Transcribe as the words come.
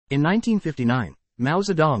In 1959, Mao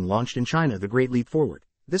Zedong launched in China the Great Leap Forward.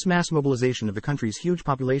 This mass mobilization of the country's huge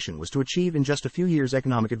population was to achieve in just a few years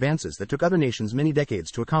economic advances that took other nations many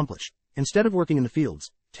decades to accomplish. Instead of working in the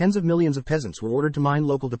fields, tens of millions of peasants were ordered to mine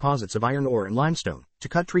local deposits of iron ore and limestone, to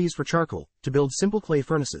cut trees for charcoal, to build simple clay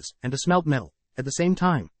furnaces, and to smelt metal. At the same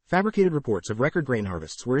time, fabricated reports of record grain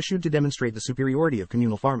harvests were issued to demonstrate the superiority of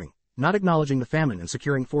communal farming, not acknowledging the famine and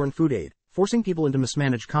securing foreign food aid, forcing people into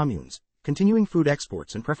mismanaged communes. Continuing food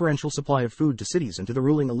exports and preferential supply of food to cities and to the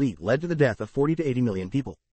ruling elite led to the death of 40 to 80 million people.